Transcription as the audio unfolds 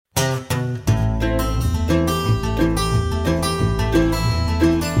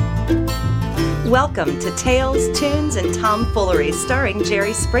Welcome to Tales, Tunes, and Tomfoolery starring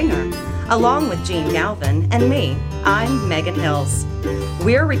Jerry Springer, along with Gene Galvin and me. I'm Megan Hills.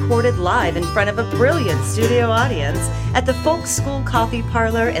 We're recorded live in front of a brilliant studio audience at the Folk School Coffee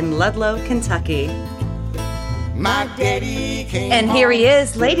Parlor in Ludlow, Kentucky. My daddy came and here he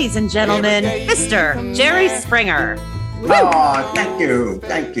is, ladies and gentlemen, Mr. Jerry Springer. Oh, thank you.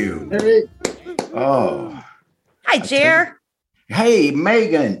 Thank you. Hey. Oh. Hi, Jer. Hey,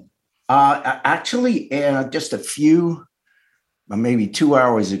 Megan. Actually, just a few, maybe 2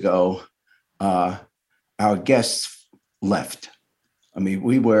 hours ago, our guests left. I mean,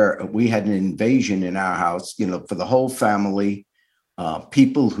 we had an invasion in our house, for the whole family,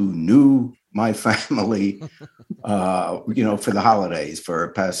 people who knew my family, for the holidays,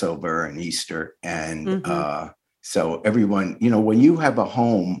 for Passover and Easter. And so everyone, when you have a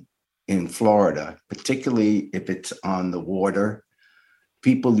home in Florida, particularly if it's on the water,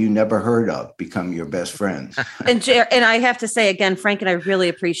 people you never heard of become your best friends. And I have to say again, Frank and I really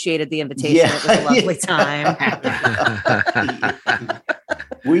appreciated the invitation. Yeah. It was a lovely time.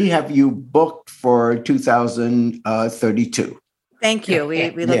 We have you booked for 2032. Thank you.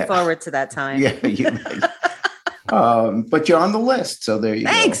 We look forward to that time. Yeah. But you're on the list, so there you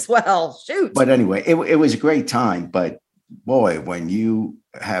go. Thanks. Well, shoot. But anyway, it was a great time. But boy, when you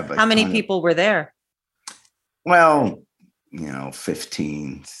have how many people were there? Well,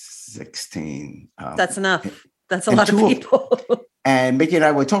 15, 16. That's enough. That's a lot of people. And Mickey and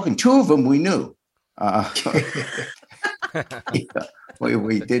I were talking. Two of them we knew.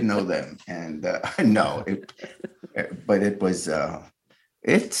 We did know them. And but it was,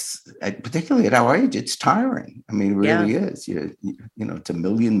 it's particularly at our age, it's tiring. I mean, it really is. It's a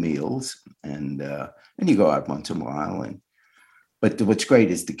million meals and you go out once in a while. But what's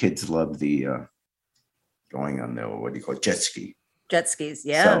great is the kids love the, going on the, what do you call it, jet ski. Jet skis,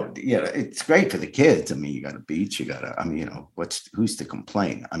 yeah. So, it's great for the kids. I mean, you got a beach, who's to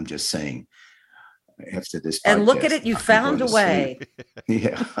complain? I'm just saying, after this and look at it, you found a way.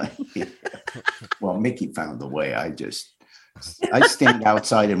 Yeah. Well, Mickey found the way. I stand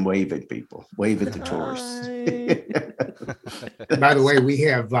outside and wave at people, wave at the tourists. By the way, we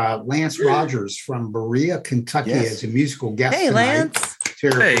have Lance Rogers from Berea, Kentucky as a musical guest tonight. Lance.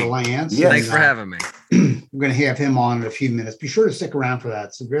 Here for Lance. Yes. Thanks for having me. We're going to have him on in a few minutes. Be sure to stick around for that.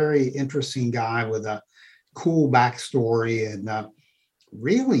 It's a very interesting guy with a cool backstory and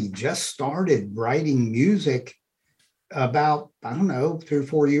really just started writing music about, 3 or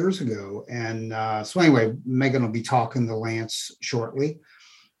 4 years ago. And so anyway, Megan will be talking to Lance shortly.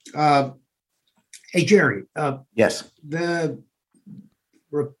 Hey, Jerry. Yes. The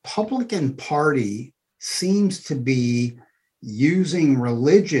Republican Party seems to be using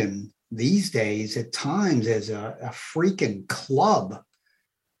religion these days at times as a freaking club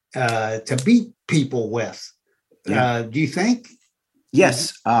to beat people with. Do you think?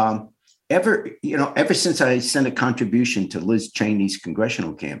 Yes. Ever since I sent a contribution to Liz Cheney's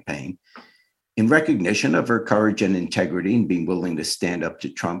congressional campaign, in recognition of her courage and integrity and being willing to stand up to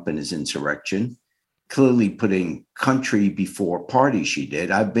Trump and his insurrection, clearly putting country before party, she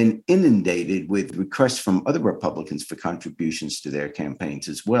did. I've been inundated with requests from other Republicans for contributions to their campaigns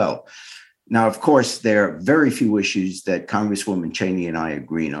as well. Now, of course, there are very few issues that Congresswoman Cheney and I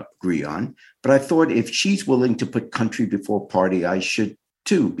agree on, but I thought if she's willing to put country before party, I should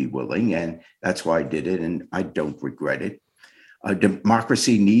too be willing, and that's why I did it, and I don't regret it.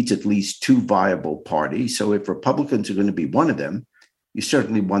 Democracy needs at least two viable parties, so if Republicans are going to be one of them, you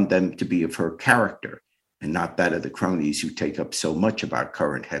certainly want them to be of her character and not that of the cronies who take up so much of our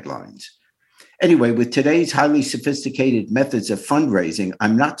current headlines. Anyway, with today's highly sophisticated methods of fundraising,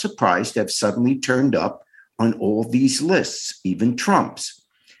 I'm not surprised to have suddenly turned up on all these lists, even Trump's.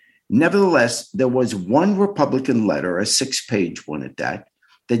 Nevertheless, there was one Republican letter, a 6-page one at that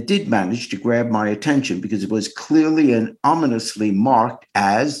did manage to grab my attention because it was clearly and ominously marked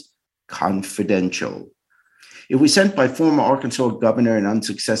as confidential. It was sent by former Arkansas governor and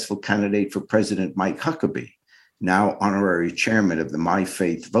unsuccessful candidate for president Mike Huckabee, now honorary chairman of the My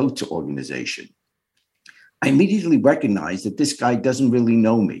Faith Votes organization. I immediately recognized that this guy doesn't really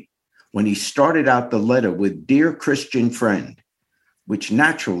know me when he started out the letter with "Dear Christian Friend," which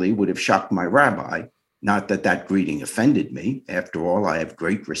naturally would have shocked my rabbi. Not that that greeting offended me. After all, I have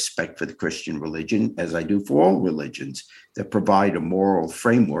great respect for the Christian religion, as I do for all religions that provide a moral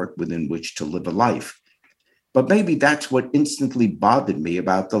framework within which to live a life. But maybe that's what instantly bothered me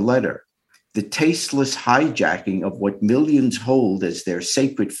about the letter. The tasteless hijacking of what millions hold as their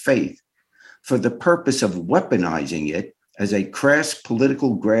sacred faith for the purpose of weaponizing it as a crass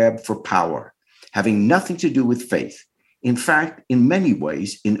political grab for power, having nothing to do with faith, in fact, in many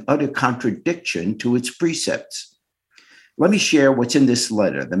ways, in utter contradiction to its precepts. Let me share what's in this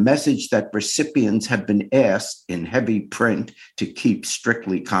letter, the message that recipients have been asked in heavy print to keep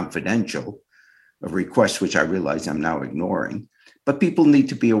strictly confidential, a request which I realize I'm now ignoring, but people need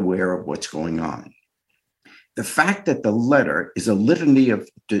to be aware of what's going on. The fact that the letter is a litany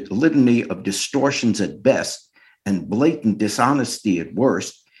of distortions at best and blatant dishonesty at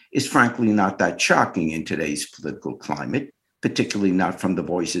worst is frankly not that shocking in today's political climate, particularly not from the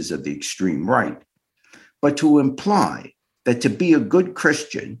voices of the extreme right. But to imply that to be a good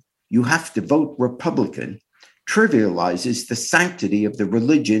Christian, you have to vote Republican trivializes the sanctity of the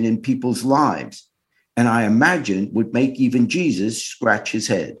religion in people's lives, and I imagine would make even Jesus scratch his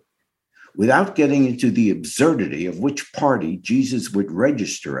head. Without getting into the absurdity of which party Jesus would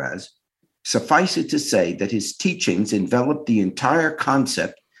register as, suffice it to say that his teachings envelop the entire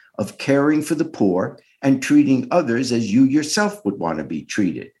concept of caring for the poor and treating others as you yourself would want to be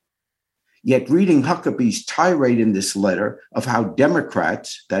treated. Yet reading Huckabee's tirade in this letter of how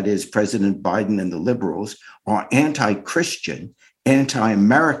Democrats, that is President Biden and the liberals, are anti-Christian,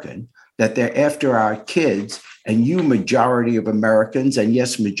 anti-American, that they're after our kids, and you, majority of Americans, and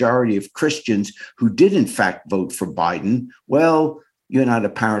yes, majority of Christians who did in fact vote for Biden, well, you're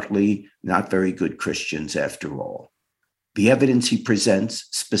apparently not very good Christians after all. The evidence he presents,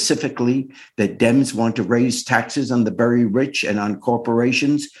 specifically that Dems want to raise taxes on the very rich and on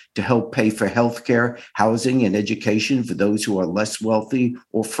corporations to help pay for healthcare, housing, and education for those who are less wealthy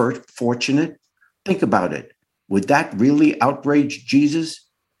or fortunate. Think about it. Would that really outrage Jesus?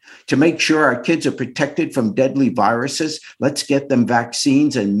 To make sure our kids are protected from deadly viruses, let's get them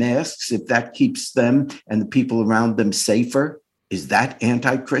vaccines and masks if that keeps them and the people around them safer. Is that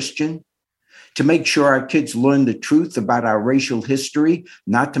anti-Christian? To make sure our kids learn the truth about our racial history,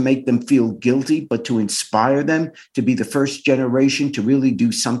 not to make them feel guilty, but to inspire them to be the first generation to really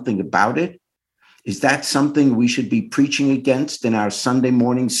do something about it? Is that something we should be preaching against in our Sunday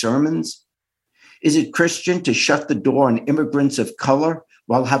morning sermons? Is it Christian to shut the door on immigrants of color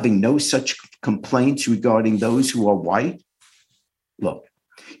while having no such complaints regarding those who are white? Look,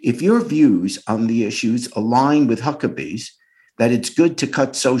 if your views on the issues align with Huckabee's, that it's good to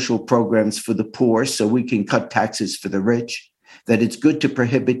cut social programs for the poor so we can cut taxes for the rich, that it's good to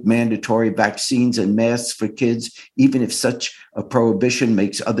prohibit mandatory vaccines and masks for kids, even if such a prohibition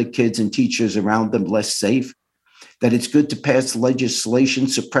makes other kids and teachers around them less safe, that it's good to pass legislation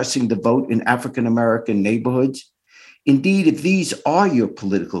suppressing the vote in African-American neighborhoods. Indeed, if these are your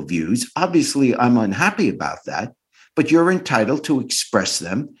political views, obviously I'm unhappy about that, but you're entitled to express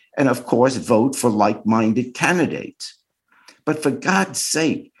them and, of course, vote for like-minded candidates. But for God's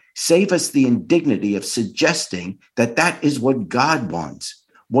sake, save us the indignity of suggesting that that is what God wants,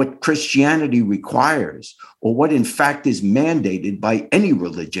 what Christianity requires, or what in fact is mandated by any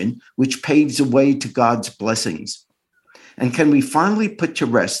religion which paves a way to God's blessings. And can we finally put to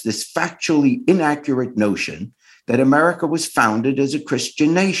rest this factually inaccurate notion that America was founded as a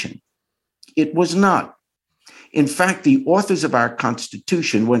Christian nation? It was not. In fact, the authors of our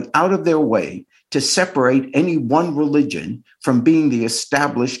Constitution went out of their way to separate any one religion from being the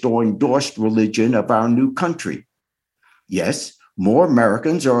established or endorsed religion of our new country. Yes, more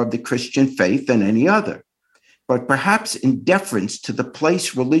Americans are of the Christian faith than any other, but perhaps in deference to the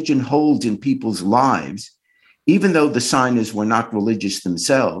place religion holds in people's lives, even though the signers were not religious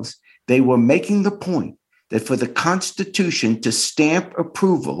themselves, they were making the point that for the Constitution to stamp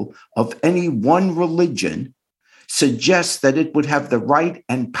approval of any one religion suggests that it would have the right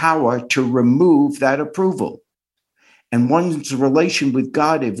and power to remove that approval. And one's relation with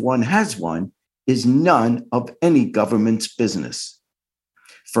God, if one has one, is none of any government's business.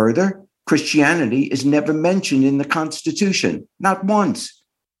 Further, Christianity is never mentioned in the Constitution, not once.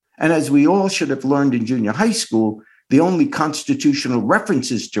 And as we all should have learned in junior high school, the only constitutional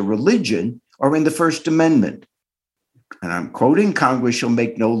references to religion are in the First Amendment. And I'm quoting, Congress shall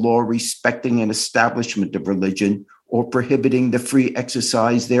make no law respecting an establishment of religion or prohibiting the free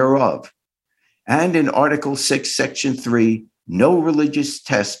exercise thereof. And in Article 6, Section 3, no religious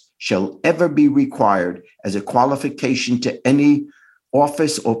test shall ever be required as a qualification to any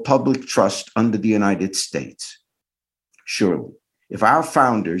office or public trust under the United States. Surely, if our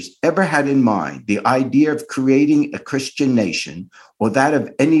founders ever had in mind the idea of creating a Christian nation or that of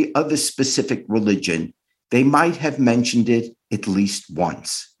any other specific religion, they might have mentioned it at least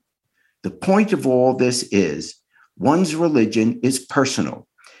once. The point of all this is one's religion is personal,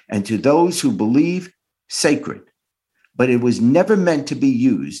 and to those who believe, sacred. But it was never meant to be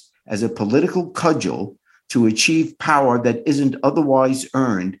used as a political cudgel to achieve power that isn't otherwise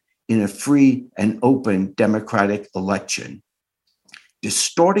earned in a free and open democratic election.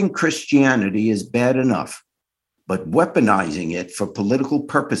 Distorting Christianity is bad enough, but weaponizing it for political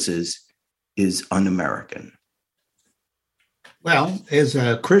purposes is un-American. Well, as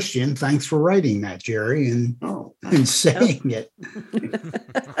a Christian, thanks for writing that, Jerry, and saying it.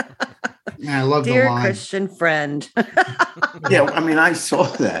 I love Dear the line. Christian friend. Yeah, I mean, I saw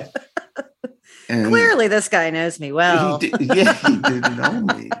that. And clearly, this guy knows me well. he did know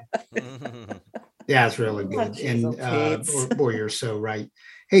me. Yeah, it's really good. Boy, you're so right.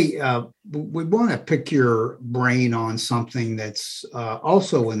 Hey, we want to pick your brain on something that's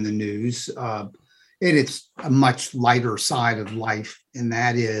also in the news. And it's a much lighter side of life, and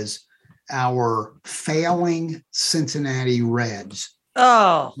that is our failing Cincinnati Reds.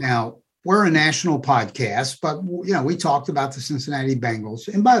 Oh. Now, we're a national podcast, but we talked about the Cincinnati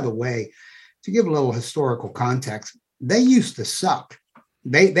Bengals. And by the way, to give a little historical context, they used to suck.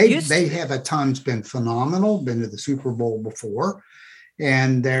 They have at times been phenomenal, been to the Super Bowl before,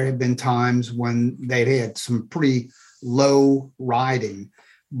 and there have been times when they've had some pretty low riding.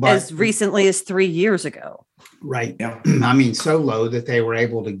 But as recently as 3 years ago. Right. Yeah. I mean, so low that they were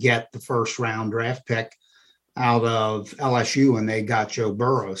able to get the first round draft pick out of LSU and they got Joe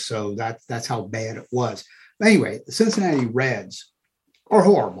Burrow. So that's how bad it was. But anyway, the Cincinnati Reds are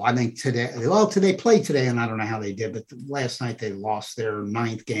horrible. I think they played today, and I don't know how they did, but last night they lost their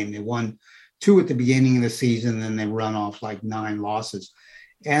 9th game. They won 2 at the beginning of the season, and then they run off like 9 losses.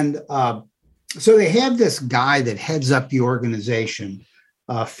 And so they have this guy that heads up the organization,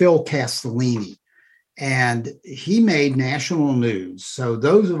 Phil Castellini, and he made national news. So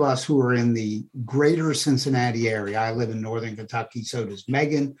those of us who are in the greater Cincinnati area, I live in Northern Kentucky, so does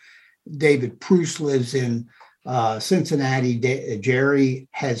Megan. David Pruce lives in Cincinnati. Jerry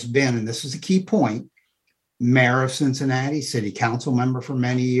has been, and this is a key point, mayor of Cincinnati, city council member for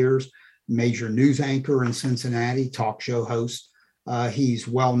many years, major news anchor in Cincinnati, talk show host. He's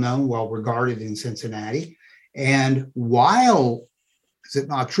well known, well regarded in Cincinnati. And while, is it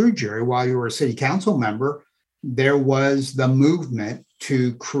not true, Jerry, while you were a city council member, there was the movement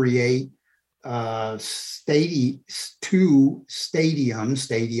to create stadia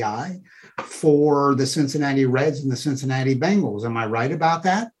for the Cincinnati Reds and the Cincinnati Bengals. Am I right about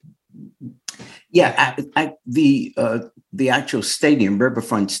that? Yeah, the actual stadium,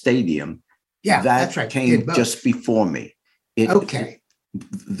 Riverfront Stadium, that's right, came just before me. Okay.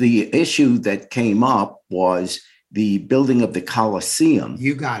 The issue that came up was the building of the Coliseum.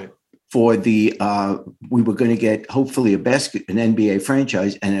 You got it. For the, we were going to get hopefully an NBA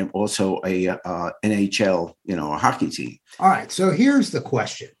franchise and also a NHL, a hockey team. All right. So here's the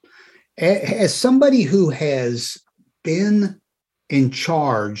question. As somebody who has been in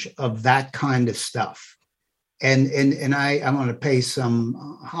charge of that kind of stuff, and I want to pay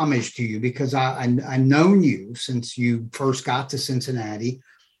some homage to you because I've known you since you first got to Cincinnati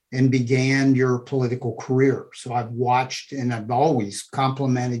and began your political career. So I've watched and I've always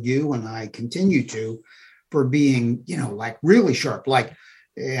complimented you, and I continue to, for being, like really sharp.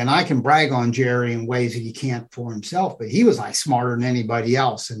 And I can brag on Jerry in ways that he can't for himself, but he was like smarter than anybody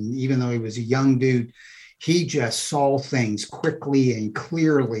else. And even though he was a young dude, he just saw things quickly and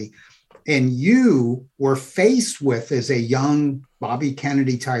clearly. And you were faced with, as a young Bobby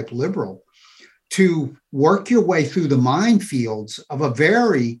Kennedy type liberal, to work your way through the minefields of a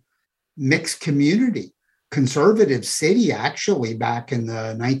very mixed community, conservative city, actually, back in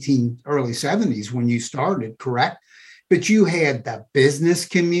the early 70s when you started, correct? But you had the business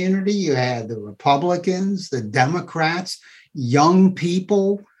community, you had the Republicans, the Democrats, young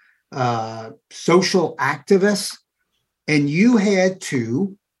people, social activists, and you had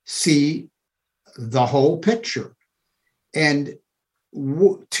to see the whole picture. And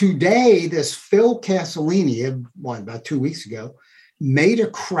today, this Phil Castellini, about 2 weeks ago, made a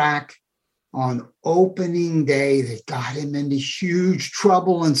crack on opening day that got him into huge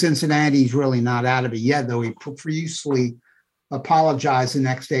trouble in Cincinnati. He's really not out of it yet, though he profusely apologized the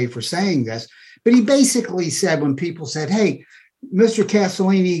next day for saying this. But he basically said, when people said, hey, Mr.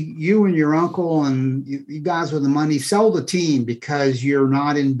 Castellini, you and your uncle and you guys with the money, sell the team because you're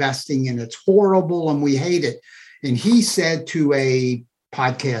not investing and it's horrible and we hate it. And he said to a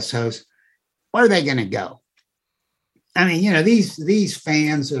podcast host, where are they going to go? I mean, these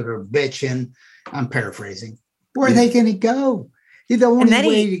fans that are bitching, I'm paraphrasing, where are they going to go? And then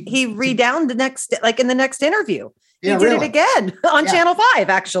he redowned the next interview. He did it again on Channel 5,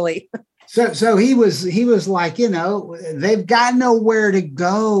 actually. So he was like, they've got nowhere to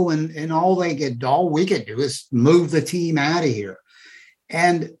go, and all we could do is move the team out of here.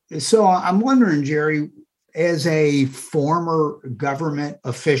 And so I'm wondering, Jerry, as a former government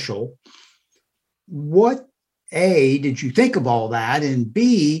official, what A, did you think of all that? And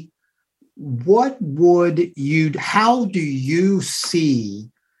B, how do you see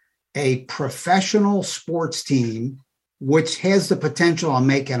a professional sports team, which has the potential of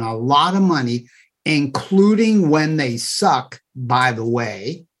making a lot of money, including when they suck, by the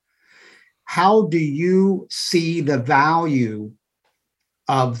way? How do you see the value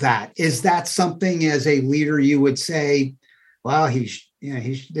of that? Is that something as a leader you would say, well, he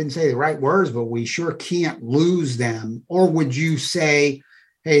didn't say the right words, but we sure can't lose them? Or would you say,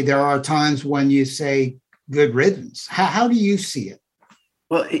 hey, there are times when you say good riddance? How do you see it?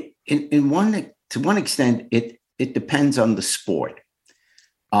 Well, to one extent, it depends on the sport.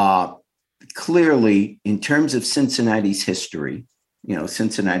 Clearly, in terms of Cincinnati's history,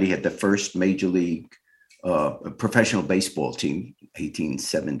 Cincinnati had the first major league professional baseball team,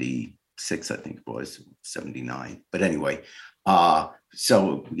 1876, I think it was, 79. But anyway,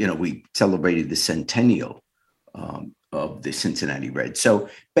 so we celebrated the centennial of the Cincinnati Reds. So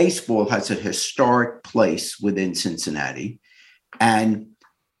baseball has a historic place within Cincinnati, and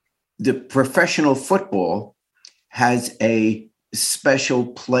the professional football has a special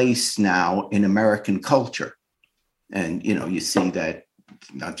place now in American culture. And, you see that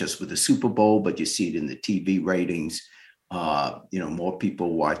not just with the Super Bowl, but you see it in the TV ratings. More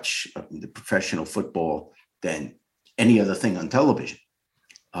people watch the professional football than any other thing on television.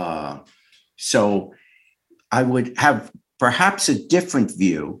 So I would have perhaps a different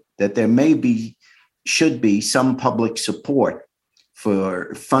view that there should be some public support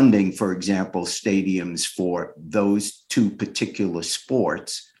for funding, for example, stadiums for those two particular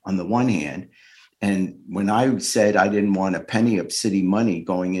sports on the one hand. And when I said I didn't want a penny of city money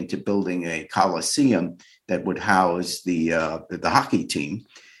going into building a coliseum that would house the hockey team,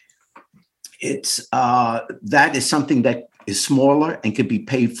 that is something that is smaller and could be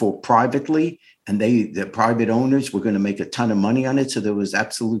paid for privately. And the private owners were going to make a ton of money on it. So there was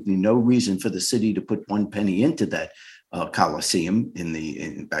absolutely no reason for the city to put one penny into that Coliseum back in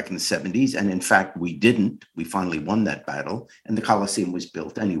the 70s. And in fact, we didn't. We finally won that battle. And the Coliseum was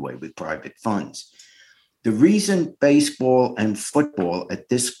built anyway with private funds. The reason baseball and football at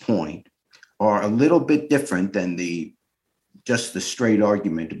this point are a little bit different than just the straight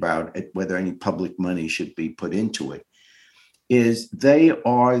argument about whether any public money should be put into it is they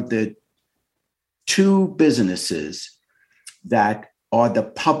are the two businesses that are the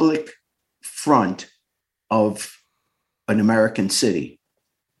public front of an American city.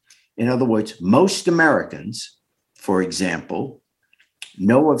 In other words, most Americans, for example,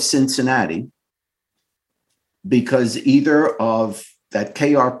 know of Cincinnati because either of that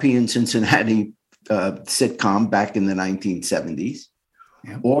KRP in Cincinnati sitcom back in the 1970s,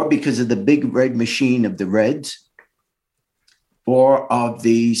 or because of the big red machine of the Reds, or of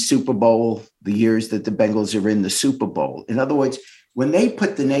the Super Bowl, the years that the Bengals are in the Super Bowl. In other words, when they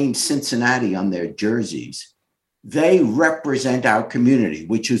put the name Cincinnati on their jerseys, they represent our community,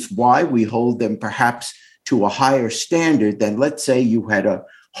 which is why we hold them perhaps to a higher standard than, let's say, you had a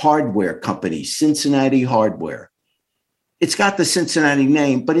hardware company, Cincinnati Hardware. It's got the Cincinnati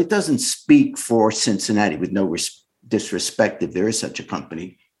name, but it doesn't speak for Cincinnati, with no disrespect if there is such a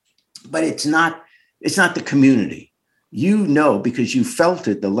company. But it's not the community. Because you felt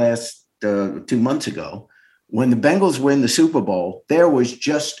it the last 2 months ago, when the Bengals were in the Super Bowl, there was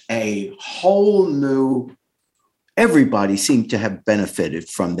just a whole new. Everybody seemed to have benefited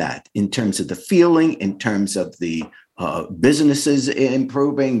from that in terms of the feeling, in terms of the businesses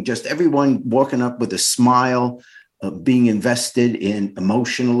improving, just everyone walking up with a smile, being invested in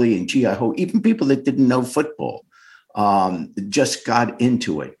emotionally. And gee, I hope even people that didn't know football just got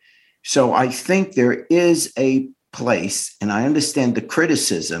into it. So I think there is a place, and I understand the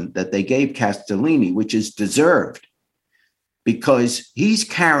criticism that they gave Castellini, which is deserved, because he's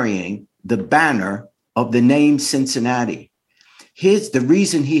carrying the banner of the name Cincinnati. The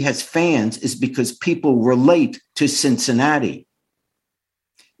reason he has fans is because people relate to Cincinnati.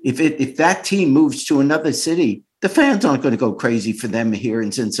 If that team moves to another city, the fans aren't going to go crazy for them here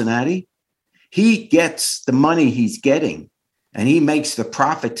in Cincinnati. He gets the money he's getting, and he makes the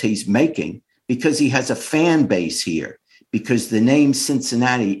profit he's making because he has a fan base here, because the name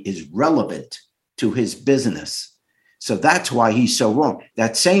Cincinnati is relevant to his business. So that's why he's so wrong.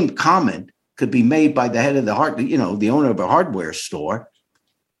 That same comment could be made by the head of the owner of a hardware store.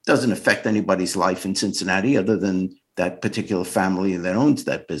 Doesn't affect anybody's life in Cincinnati other than that particular family that owns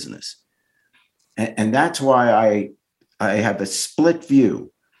that business. And that's why I have a split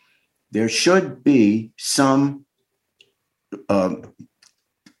view. There should be some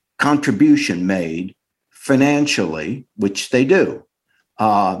contribution made financially, which they do,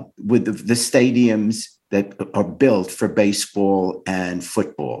 with the stadiums that are built for baseball and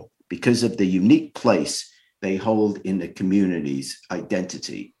football because of the unique place they hold in the community's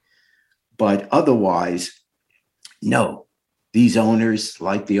identity. But otherwise, no, these owners,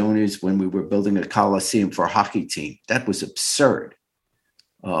 like the owners when we were building a coliseum for a hockey team, that was absurd.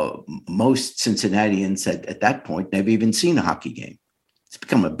 Most Cincinnatians at that point never even seen a hockey game. It's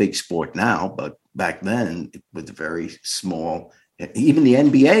become a big sport now, but back then it was very small. Even the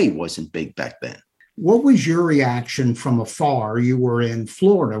NBA wasn't big back then. What was your reaction from afar? You were in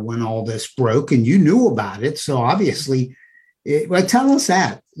Florida when all this broke and you knew about it. So obviously, well, tell us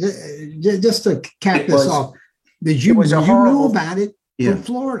that. Just to cap this off. Did you know about it from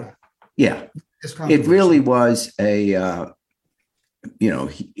Florida? Yeah. It really was I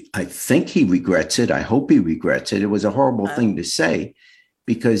think he regrets it. I hope he regrets it. It was a horrible thing to say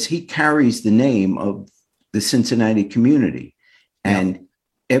because he carries the name of the Cincinnati community. And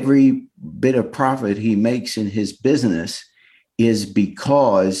every bit of profit he makes in his business is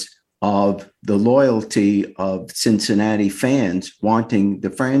because of the loyalty of Cincinnati fans wanting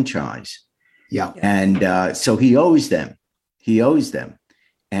the franchise. Yeah. And so he owes them.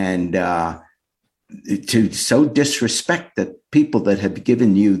 And to so disrespect that people that have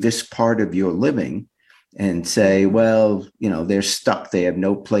given you this part of your living and say, well, they're stuck. They have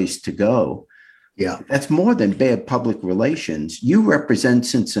no place to go. Yeah. That's more than bad public relations. You represent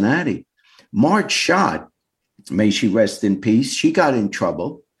Cincinnati. Marge Schott, may she rest in peace, she got in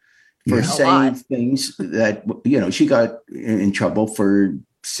trouble for saying things that, she got in trouble for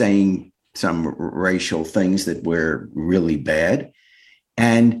saying some racial things that were really bad.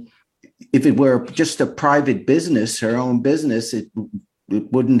 And if it were just a private business, her own business, it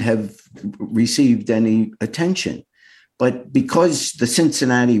wouldn't have received any attention. But because the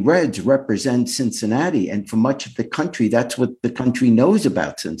Cincinnati Reds represent Cincinnati, and for much of the country, that's what the country knows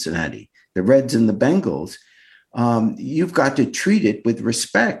about Cincinnati, the Reds and the Bengals, you've got to treat it with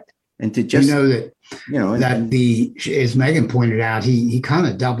respect and to just, as Megan pointed out, he kind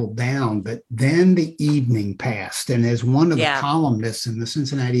of doubled down, but then the evening passed. And as one of the columnists in the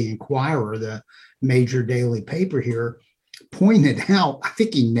Cincinnati Enquirer, the major daily paper here, pointed out, I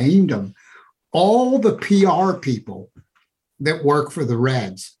think he named them, all the PR people that work for the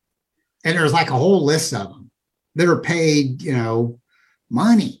Reds. And there's like a whole list of them that are paid,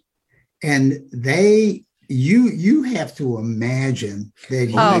 money. And you have to imagine that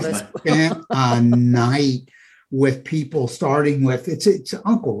he spent a night with people, starting with, it's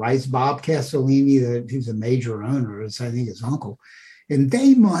uncle, right? It's Bob Castellini, who's a major owner, I think his uncle. And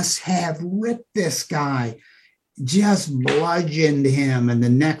they must have ripped this guy, just bludgeoned him. And the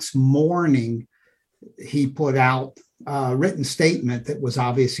next morning he put out a written statement that was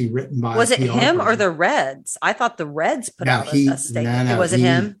obviously written by. Was it him or the Reds? I thought the Reds put out a statement. No, was it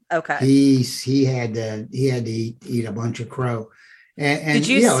him? Okay. He had to eat a bunch of crow. And did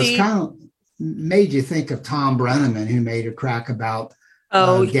you see? It's kind of made you think of Tom Brenneman, who made a crack about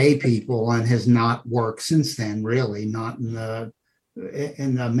gay people and has not worked since then, really, not in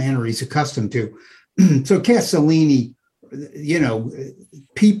the manner he's accustomed to. So Castellini,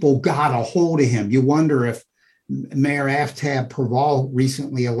 people got a hold of him. You wonder if Mayor Aftab Praval,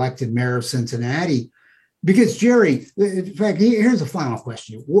 recently elected mayor of Cincinnati, because Jerry, in fact, here's a final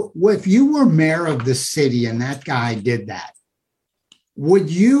question. If you were mayor of the city and that guy did that, would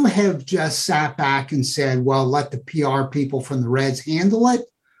you have just sat back and said, well, let the PR people from the Reds handle it?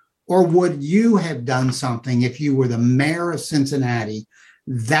 Or would you have done something if you were the mayor of Cincinnati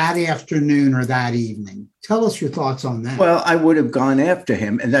that afternoon or that evening? Tell us your thoughts on that. Well, I would have gone after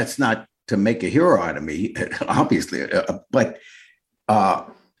him, and that's not to make a hero out of me, obviously. But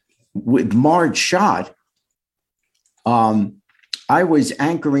with Marge Schott, I was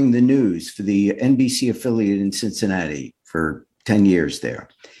anchoring the news for the NBC affiliate in Cincinnati for 10 years there.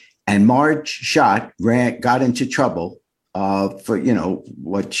 And Marge Schott got into trouble for,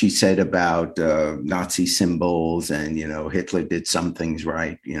 what she said about Nazi symbols and, Hitler did some things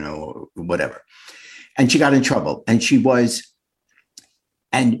right, whatever. And she got in trouble. And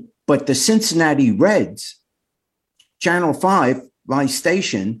but the Cincinnati Reds, Channel 5, my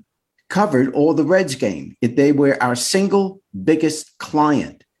station, covered all the Reds game. They were our single biggest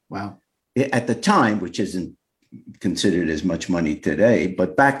client. Wow. At the time, which isn't considered as much money today,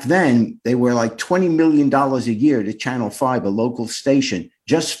 but back then they were like $20 million a year to Channel 5, a local station,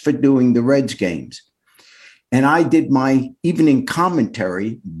 just for doing the Reds games. And I did my evening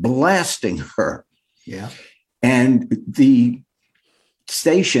commentary blasting her. Yeah. And the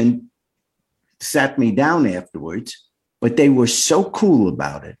station sat me down afterwards, but they were so cool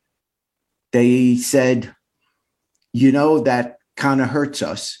about it. they said, that kind of hurts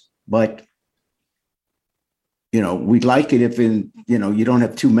us, but we'd like it if you don't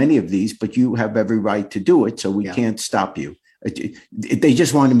have too many of these, but you have every right to do it. So we can't stop you. They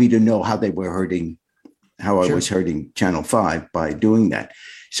just wanted me to know how I was hurting Channel 5 by doing that.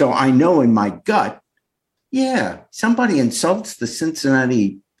 So I know in my gut, somebody insults the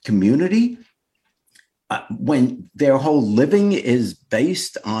Cincinnati community when their whole living is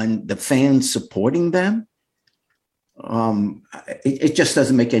based on the fans supporting them. It just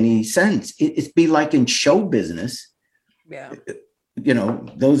doesn't make any sense. It'd be like in show business. Yeah.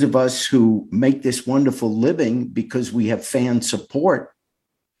 Those of us who make this wonderful living because we have fan support,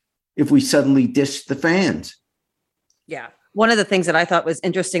 if we suddenly dish the fans. Yeah. One of the things that I thought was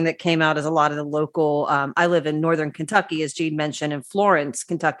interesting that came out is a lot of the local, I live in Northern Kentucky, as Gene mentioned, and Florence,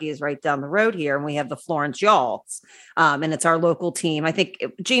 Kentucky is right down the road here. And we have the Florence Yawls, and it's our local team. I think,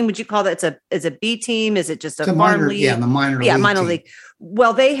 Gene, would you call that is a B team? Is it just a farm league? Yeah, the minor league. Yeah, minor league.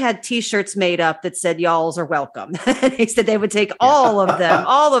 Well, they had T-shirts made up that said "Y'alls are welcome." They said they would take all of them,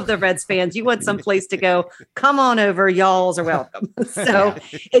 all of the Reds fans. You want some place to go? Come on over. Y'alls are welcome. So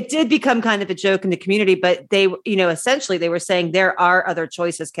it did become kind of a joke in the community, but they, essentially they were saying there are other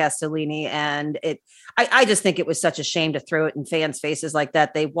choices, Castellini, and I just think it was such a shame to throw it in fans' faces like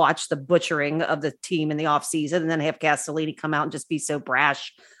that. They watched the butchering of the team in the offseason and then have Castellini come out and just be so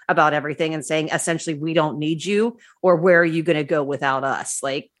brash about everything and saying, essentially, we don't need you, or where are you going to go without us?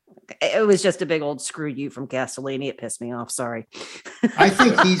 Like, it was just a big old screw you from Castellini. It pissed me off. Sorry. I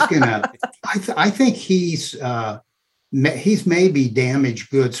think he's going to, I think he's maybe damaged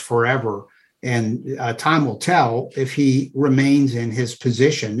goods forever. And time will tell if he remains in his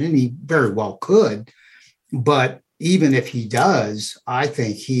position, and he very well could. But even if he does, I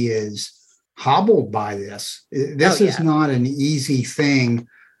think he is hobbled by this. This is not an easy thing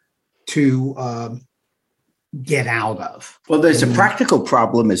to get out of. Well, there's a practical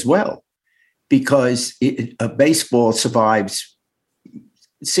problem as well, because baseball survives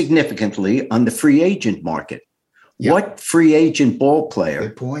significantly on the free agent market. Yep. What free agent ball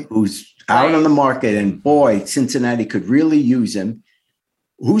player who's out on the market, and boy, Cincinnati could really use him,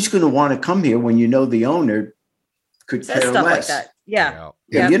 who's going to want to come here when the owner could care less? Like that. Yeah.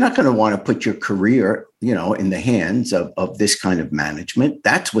 You're not going to want to put your career, in the hands of this kind of management.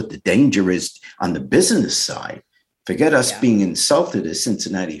 That's what the danger is on the business side. Forget us being insulted as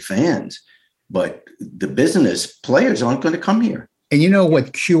Cincinnati fans, but the business players aren't going to come here. And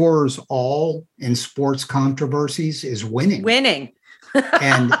what cures all in sports controversies is winning.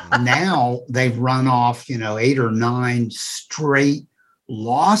 And now they've run off, 8 or 9 straight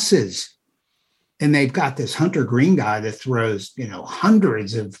losses. And they've got this Hunter Green guy that throws,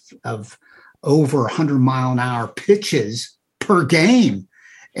 hundreds of over 100-mile-an-hour pitches per game,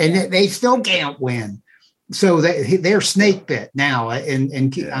 and they still can't win. So they're snake bit now.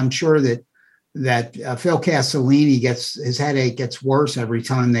 And I'm sure that Phil Castellini his headache gets worse every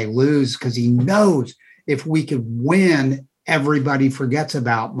time they lose, because he knows if we could win, everybody forgets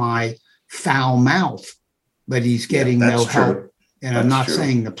about my foul mouth. But he's getting no help. And I'm not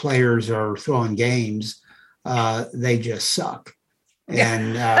saying the players are throwing games. They just suck.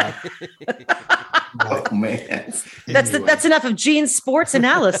 And oh, man. That's enough of Gene's sports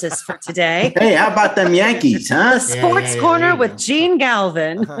analysis for today. Hey, how about them Yankees, huh? The Sports Corner with Gene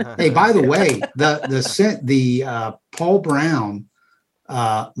Galvin. Hey, by the way, the Paul Brown,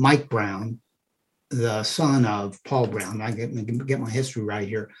 Mike Brown, the son of Paul Brown, I get my history right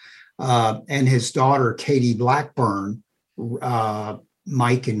here, and his daughter Katie Blackburn.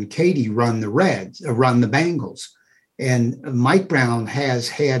 Mike and Katie run the Bengals, and Mike Brown has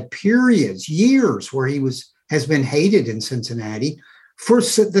had years where has been hated in Cincinnati for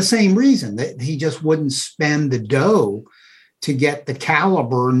the same reason, that he just wouldn't spend the dough to get the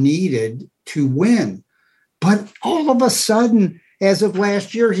caliber needed to win. But all of a sudden, as of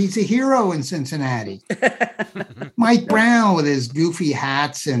last year, he's a hero in Cincinnati. Mike Brown with his goofy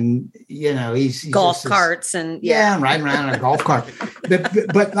hats and, he's golf carts and riding around in a golf cart.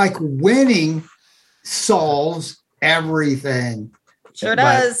 But like winning solves everything. Sure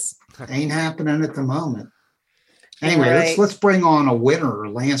does. Ain't happening at the moment. Anyway, let's bring on a winner,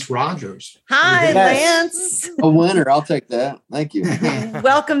 Lance Rogers. Hi, Lance. A winner. I'll take that. Thank you.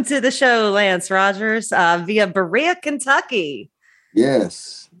 Welcome to the show, Lance Rogers, via Berea, Kentucky.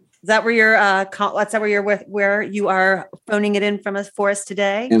 Yes. Is that where you're where you are phoning it in for us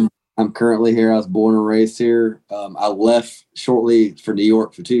today? And I'm currently here. I was born and raised here. I left shortly for New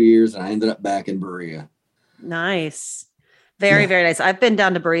York for 2 years, and I ended up back in Berea. Nice. Very, very nice. I've been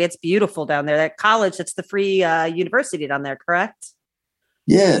down to Berea. It's beautiful down there. That college, it's the free university down there, correct?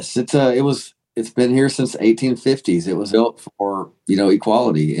 Yes, it's been here since the 1850s. It was built for,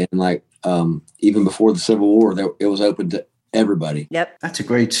 equality, and like even before the Civil War, it was open to everybody. Yep. That's a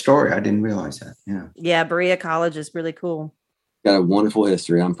great story. I didn't realize that. Yeah. Yeah. Berea College is really cool. Got a wonderful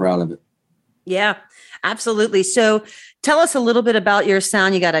history. I'm proud of it. Yeah, absolutely. So tell us a little bit about your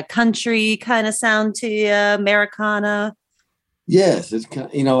sound. You got a country kind of sound to you, Americana. Yes, it's kind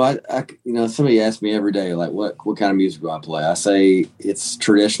of, I somebody asks me every day, like, what kind of music do I play? I say it's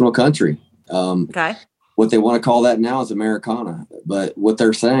traditional country. Okay. What they want to call that now is Americana, but what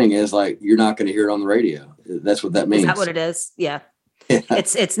they're saying is like, you're not going to hear it on the radio. That's what that means. Is that what it is? Yeah.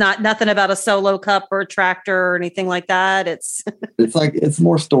 It's not nothing about a solo cup or a tractor or anything like that. It's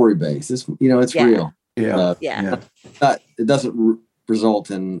more story based. It's real. Yeah. It doesn't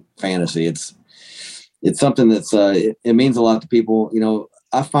result in fantasy. It's something that's it means a lot to people.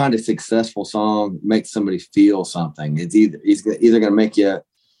 I find a successful song makes somebody feel something. It's either going to make you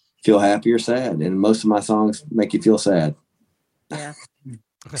feel happy or sad, and most of my songs make you feel sad. Yeah.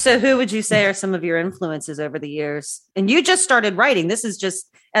 So who would you say are some of your influences over the years? And you just started writing. This is just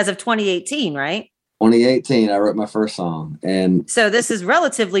as of 2018, right? 2018, I wrote my first song. And so this is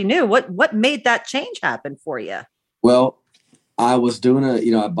relatively new. What made that change happen for you? Well, I was doing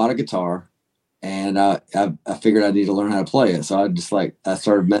I bought a guitar, and I figured I need to learn how to play it. So I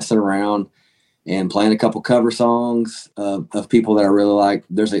started messing around and playing a couple cover songs of people that I really like.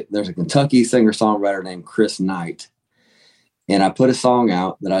 There's a Kentucky singer-songwriter named Chris Knight. And I put a song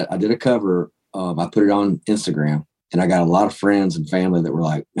out that I did a cover. I put it on Instagram, and I got a lot of friends and family that were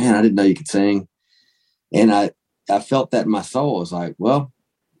like, man, I didn't know you could sing. And I felt that in my soul. I was like, well,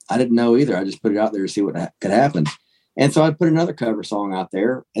 I didn't know either. I just put it out there to see what could happen. And so I put another cover song out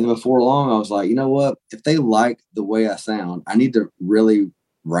there. And before long, I was like, you know what? If they like the way I sound, I need to really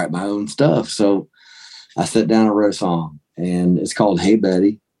write my own stuff. So I sat down and wrote a song, and it's called Hey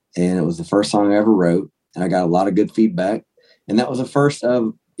Betty. And it was the first song I ever wrote. And I got a lot of good feedback. And that was the first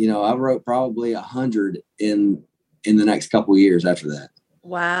of, I wrote probably 100 in the next couple of years after that.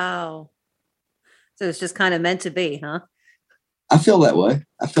 Wow. So it's just kind of meant to be, huh? I feel that way.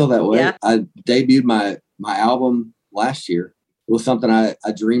 Yeah. I debuted my album last year. It was something I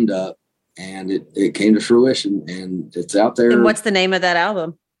dreamed up, and it came to fruition, and it's out there. And what's the name of that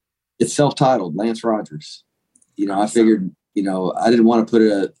album? It's self-titled, Lance Rogers. I figured, I didn't want to put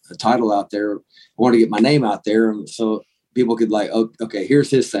a title out there. I wanted to get my name out there, and so people could like, oh, okay,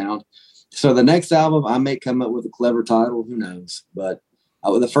 here's his sound. So the next album, I may come up with a clever title. Who knows? But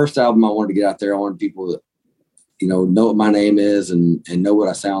the first album I wanted to get out there, I wanted people to, know what my name is and know what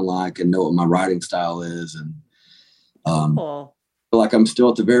I sound like and know what my writing style is. And cool. Feel like I'm still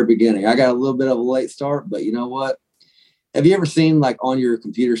at the very beginning. I got a little bit of a late start, but you know what? Have you ever seen like on your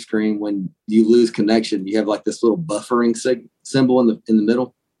computer screen when you lose connection, you have like this little buffering symbol in the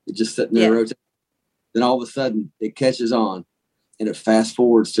middle? It just sitting there rotating. Then all of a sudden it catches on and it fast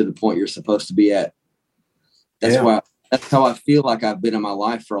forwards to the point you're supposed to be at. That's how I feel like I've been in my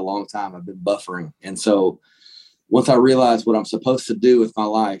life for a long time. I've been buffering. And so once I realized what I'm supposed to do with my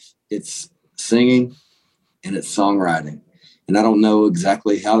life, it's singing and it's songwriting. And I don't know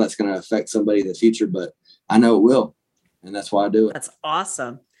exactly how that's going to affect somebody in the future, but I know it will. And that's why I do it. That's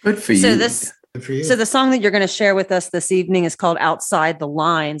awesome. Good for you. So the song that you're going to share with us this evening is called Outside the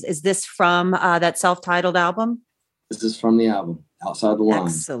Lines. Is this from that self-titled album? This is from the album, Outside the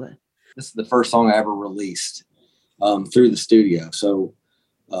Lines. Excellent. This is the first song I ever released through the studio. So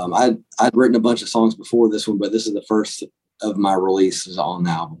I'd written a bunch of songs before this one, but this is the first of my releases on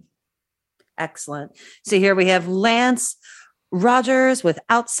the album. Excellent. So here we have Lance Rogers with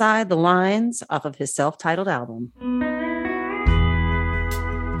Outside the Lines off of his self-titled album.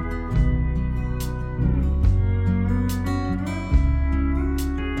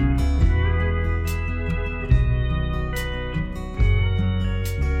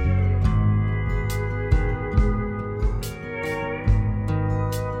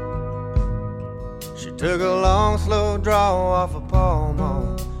 Took a long, slow draw off a Pall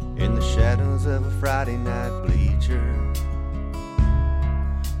Mall in the shadows of a Friday night bleacher.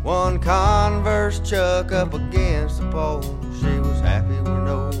 One Converse Chuck up against the pole. She was happy where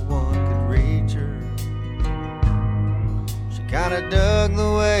no one could reach her. She kinda dug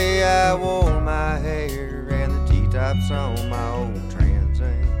the way I wore my hair and the T-tops on my old Trans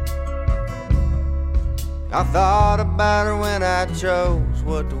Am. I thought about her when I chose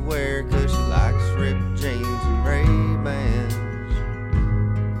what to wear, 'cause she likes ripped jeans and Ray-Bans.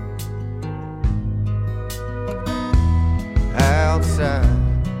 Outside,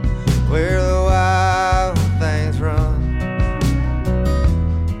 where the wild things run.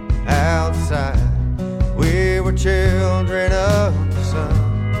 Outside, we were children of the sun.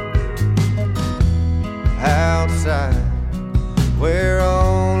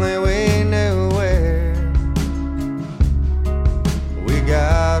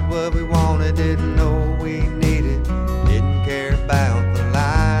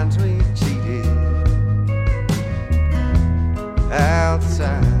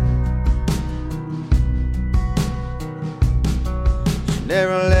 outside. She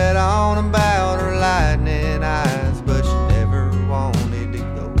never let on about her lightning eyes, but she never wanted to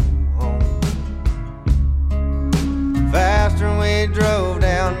go home. Faster we drove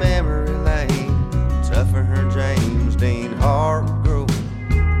down memory lane, tougher her James Dean heart would grow.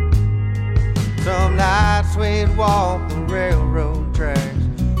 Some nights we'd walk the railroad tracks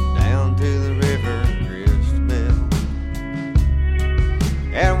down to the river grist mill,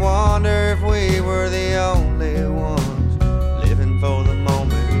 and wonder if we were the only ones living for the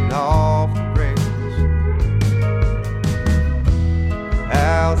moment off the rails.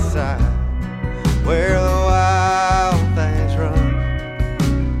 Outside where the wild things run,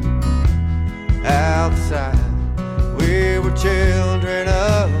 outside we were children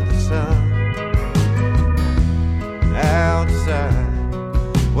of the sun. Outside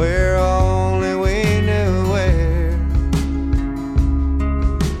where only we knew where.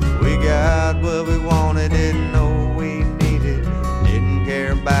 We got what we wanted, didn't know we needed, didn't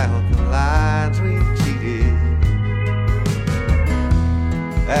care about the lines we cheated.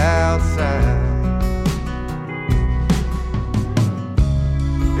 Outside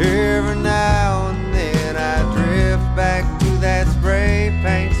every now and then I drift back to that spray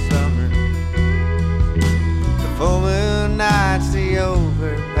paint summer, the full moon nights, the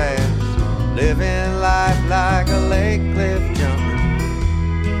overpass, living life like a lake cliff jumper.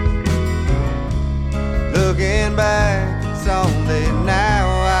 Looking back, it's only now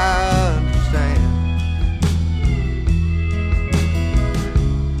I understand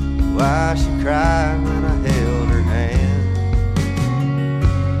why she cried when I held her hand.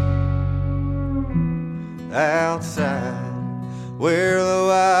 Outside where the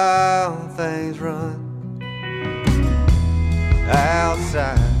wild things run,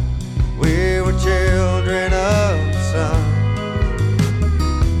 outside we were children of the sun.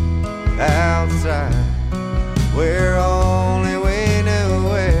 Outside where only we knew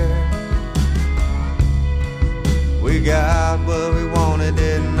where. We got what we wanted,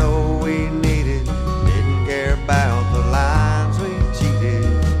 didn't know we needed, didn't care about the lines we cheated.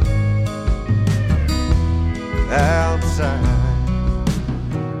 Outside.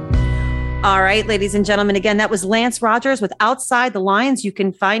 All right, ladies and gentlemen, again, that was Lance Rogers with Outside the Lines. You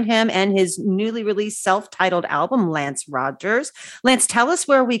can find him and his newly released self-titled album, Lance Rogers. Lance, tell us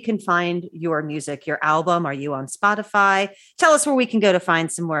where we can find your music, your album. Are you on Spotify? Tell us where we can go to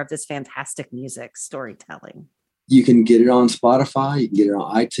find some more of this fantastic music storytelling. You can get it on Spotify. You can get it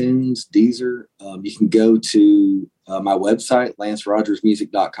on iTunes, Deezer. You can go to my website,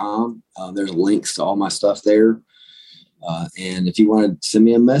 lancerogersmusic.com. There's links to all my stuff there. And if you want to send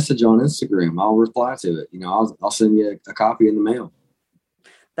me a message on Instagram, I'll reply to it. I'll send you a copy in the mail.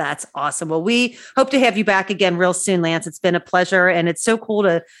 That's awesome. Well, we hope to have you back again real soon, Lance. It's been a pleasure. And it's so cool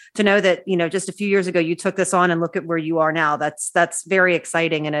to know that, just a few years ago, you took this on and look at where you are now. That's very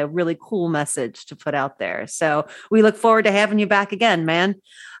exciting and a really cool message to put out there. So we look forward to having you back again, man.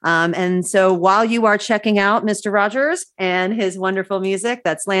 And so while you are checking out Mr. Rogers and his wonderful music,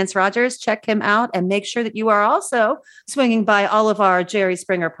 that's Lance Rogers, check him out and make sure that you are also swinging by all of our Jerry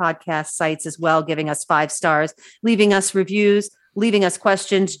Springer podcast sites as well, giving us 5 stars, leaving us reviews, leaving us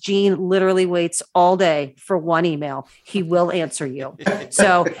questions. Gene literally waits all day for one email. He will answer you.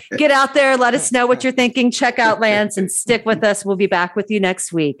 So get out there. Let us know what you're thinking. Check out Lance and stick with us. We'll be back with you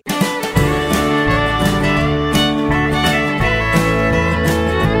next week.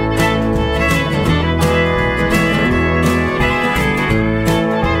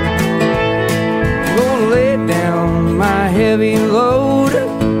 My heavy load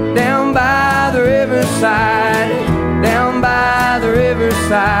down by the riverside, down by the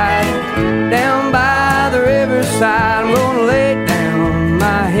riverside, down by the riverside. I'm gonna lay down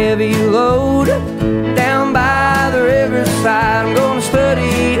my heavy load down by the riverside. I'm gonna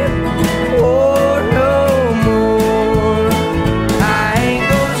study war no more. I ain't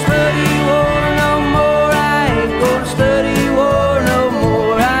gonna study war no more. I ain't gonna study war no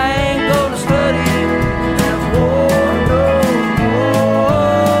more. I ain't gonna study war.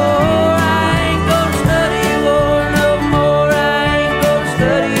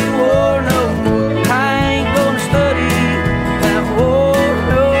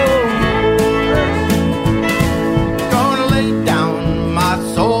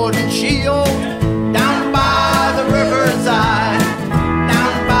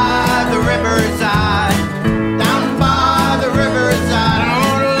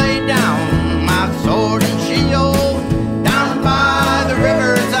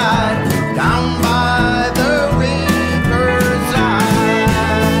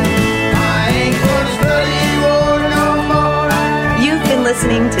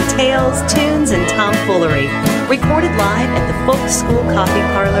 to Tales, Tunes, and Tomfoolery, recorded live at the Folk School Coffee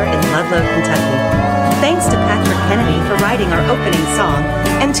Parlor in Ludlow, Kentucky. Thanks to Patrick Kennedy for writing our opening song,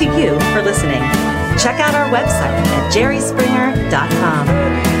 and to you for listening. Check out our website at jerryspringer.com.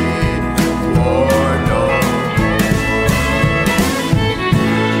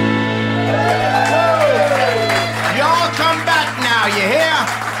 Y'all come back now, you hear?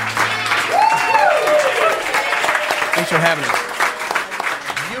 Thanks for having us.